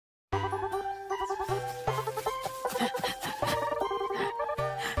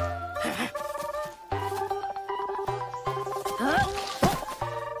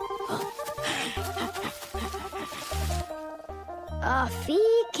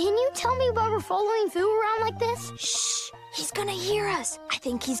can you tell me why we're following Fu around like this? Shh! He's gonna hear us. I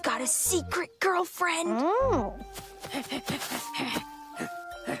think he's got a secret girlfriend. Oh.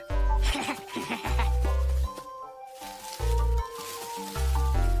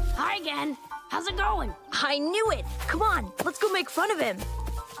 Hi again. How's it going? I knew it. Come on, let's go make fun of him.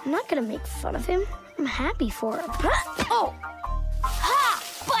 I'm not gonna make fun of him. I'm happy for him. Oh! Ha!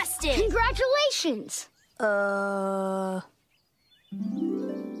 Busted! Congratulations!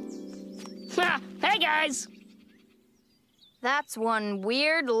 Hey, guys. That's one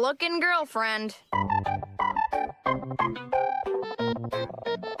weird-looking girlfriend.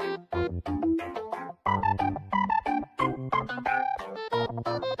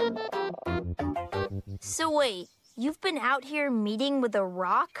 So wait, you've been out here meeting with a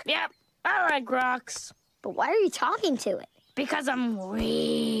rock? Yep, I like rocks. But why are you talking to it? Because I'm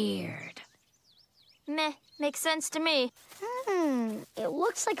weird. Meh, makes sense to me. It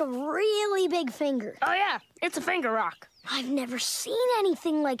looks like a really big finger. Oh, yeah, it's a finger rock. I've never seen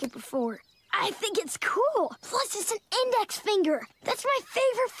anything like it before. I think it's cool. Plus, it's an index finger. That's my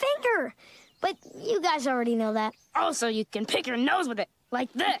favorite finger. But you guys already know that. Also, you can pick your nose with it,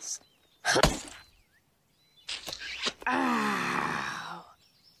 like this. Ow.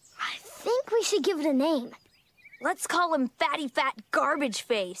 I think we should give it a name. Let's call him Fatty Fat Garbage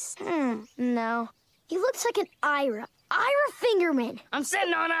Face. No. He looks like an Ira. Ira Fingerman. I'm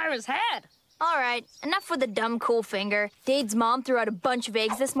sitting on Ira's head. All right, enough with the dumb cool finger. Dade's mom threw out a bunch of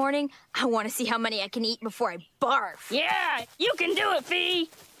eggs this morning. I want to see how many I can eat before I barf. Yeah, you can do it, Fee.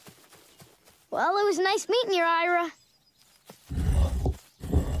 Well, it was nice meeting you, Ira.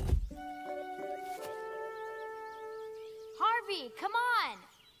 Harvey, come on.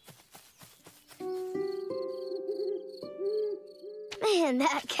 Man,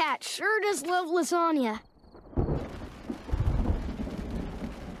 that cat sure does love lasagna.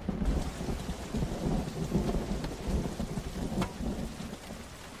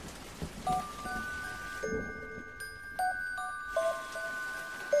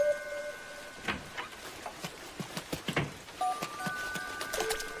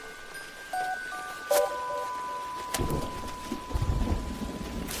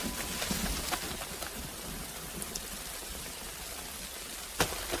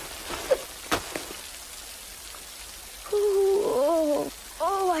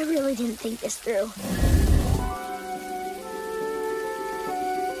 I really didn't think this through.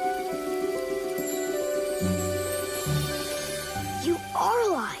 You are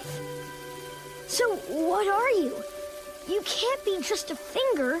alive. So what are you? You can't be just a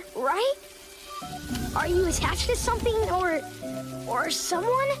finger, right? Are you attached to something or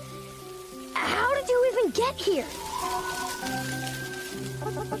someone? How did you even get here?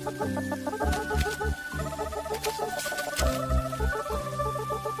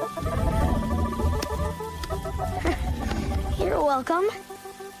 You're welcome.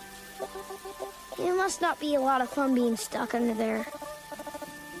 It must not be a lot of fun being stuck under there.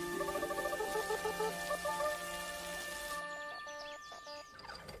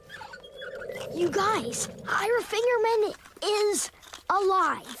 You guys, Ira Fingerman is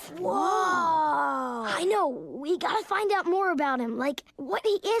alive. Whoa! I know. We gotta find out more about him, like what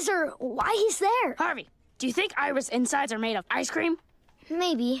he is or why he's there. Harvey, do you think Ira's insides are made of ice cream?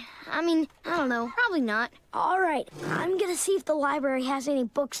 Maybe. I mean, I don't know. Probably not. All right, I'm gonna see if the library has any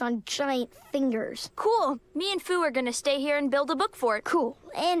books on giant fingers. Cool. Me and Fu are gonna stay here and build a book for it. Cool.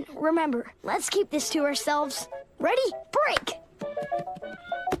 And remember, let's keep this to ourselves. Ready? Break!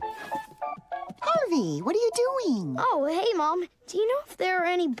 Harvey, what are you doing? Oh, hey, Mom. Do you know if there are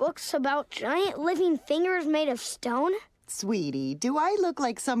any books about giant living fingers made of stone? Sweetie, do I look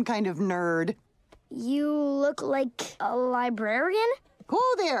like some kind of nerd? You look like a librarian?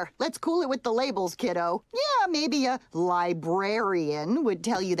 Oh, there. Let's cool it with the labels, kiddo. Yeah, maybe a librarian would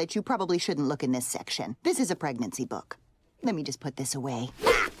tell you that you probably shouldn't look in this section. This is a pregnancy book. Let me just put this away.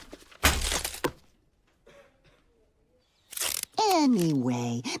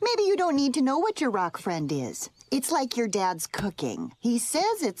 Anyway, maybe you don't need to know what your rock friend is. It's like your dad's cooking. He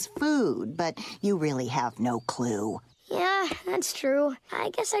says it's food, but you really have no clue. Yeah, that's true. I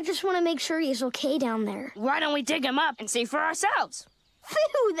guess I just want to make sure he's okay down there. Why don't we dig him up and see for ourselves?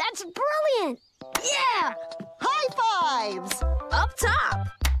 Phew, that's brilliant! Yeah! High fives! Up top!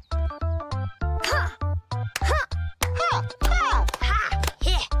 Ha! Ha! Ha! Ha!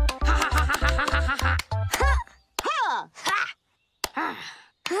 Heh! Ha ha ha ha ha ha ha ha! Ha! Ha!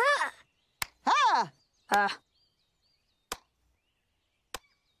 Ha!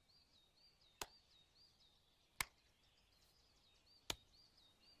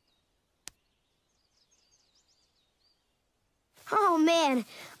 Ha! Oh, man.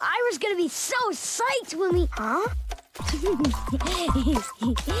 Ira's gonna be so psyched when we... Huh?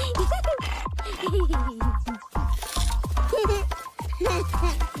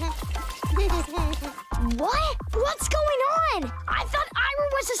 What? What's going on? I thought Ira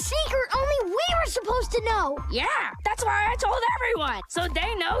was a secret only we were supposed to know. Yeah, that's why I told everyone, so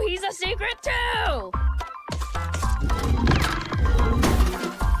they know he's a secret too.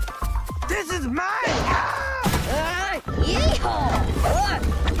 This is mine!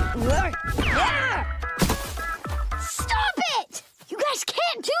 Stop it! You guys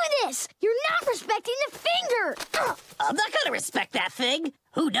can't do this! You're not respecting the finger! I'm not gonna respect that thing.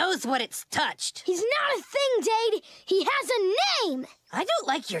 Who knows what it's touched? He's not a thing, Dade. He has a name. I don't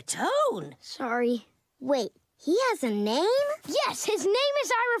like your tone. Sorry. Wait, he has a name? Yes, his name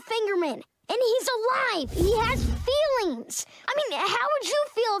is Ira Fingerman. And he's alive. He has feelings. I mean, how would you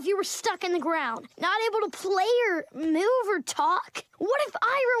feel if you were stuck in the ground? Not able to play or move or talk? What if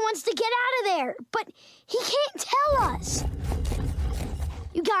Ira wants to get out of there, but he can't tell us?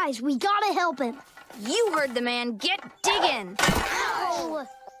 You guys, we gotta help him. You heard the man. Get digging. Ow!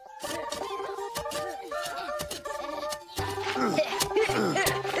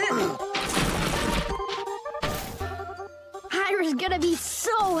 Ira's gonna be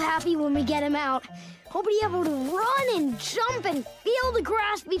so happy when we get him out. He'll be able to run and jump and feel the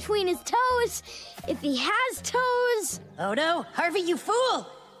grass between his toes, if he has toes. Oh no, Harvey, you fool!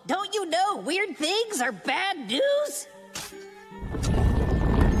 Don't you know weird things are bad news?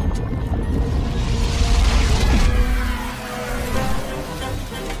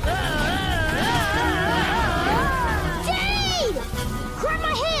 Dade! Grab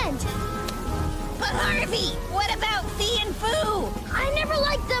my hand! But Harvey, what about Fee and Foo? I never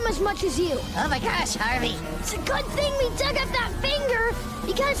liked them as much as you. Oh my gosh, Harvey. It's a good thing we dug up that finger,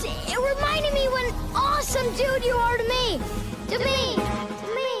 because it reminded me what an awesome dude you are to me. To me.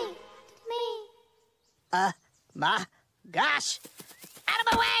 My gosh. Out of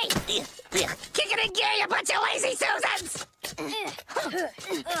my way! Kick it in gear, you bunch of lazy Susans!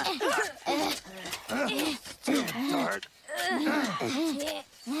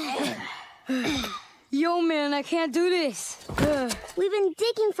 Yo, man, I can't do this. We've been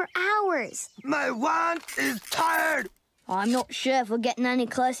digging for hours. My wand is tired! I'm not sure if we're getting any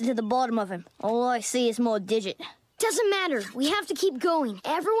closer to the bottom of him. All I see is more digit. Doesn't matter. We have to keep going.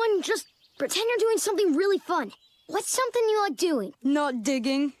 Everyone just pretend you're doing something really fun. What's something you like doing? Not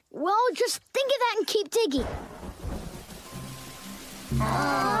digging. Well, just think of that and keep digging.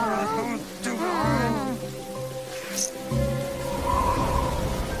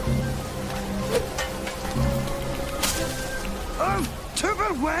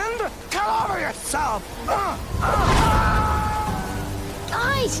 Stupid wind! Come over yourself!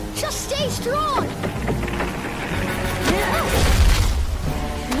 Guys, just stay strong.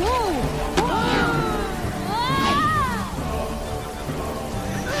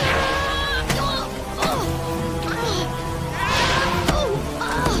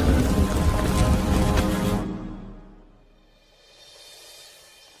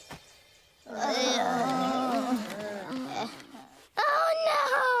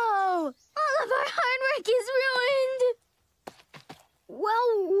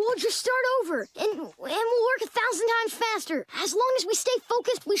 And we'll work 1,000 times faster. As long as we stay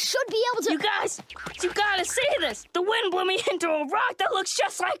focused, we should be able to... You guys, you gotta see this. The wind blew me into a rock that looks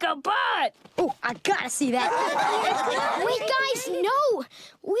just like a butt. Oh, I gotta see that. Wait, guys, no.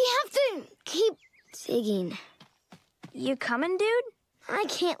 We have to keep digging. You coming, dude? I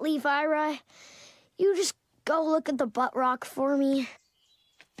can't leave Ira. You just go look at the butt rock for me.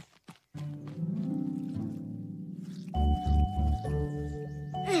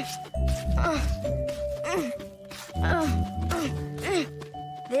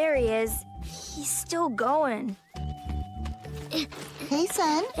 There he is. He's still going. Hey,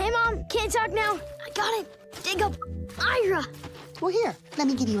 son. Hey, Mom, can't talk now. I gotta dig up Ira. Well, here, let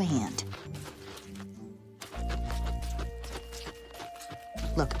me give you a hand.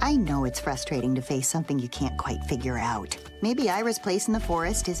 Look, I know it's frustrating to face something you can't quite figure out. Maybe Ira's place in the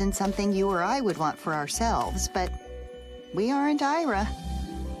forest isn't something you or I would want for ourselves, but we aren't Ira.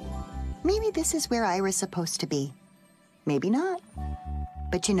 Maybe this is where Ira's supposed to be. Maybe not.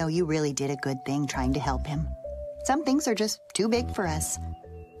 But you know, you really did a good thing trying to help him. Some things are just too big for us,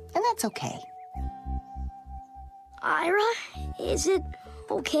 and that's okay. Ira, is it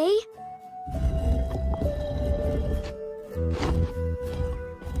okay?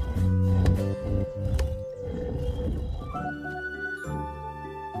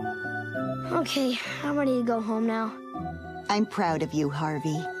 Okay, I'm ready to go home now. I'm proud of you,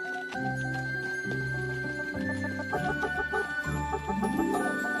 Harvey. Hey,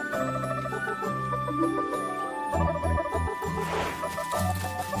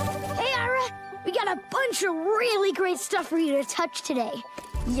 Ira! We got a bunch of really great stuff for you to touch today.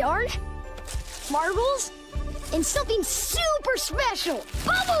 Yarn, marbles, and something super special,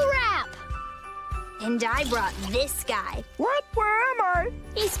 bubble wrap! And I brought this guy. What? Where am I?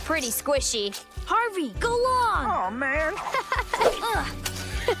 He's pretty squishy. Harvey, go long! Oh, man.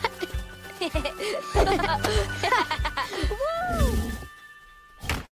 Woo!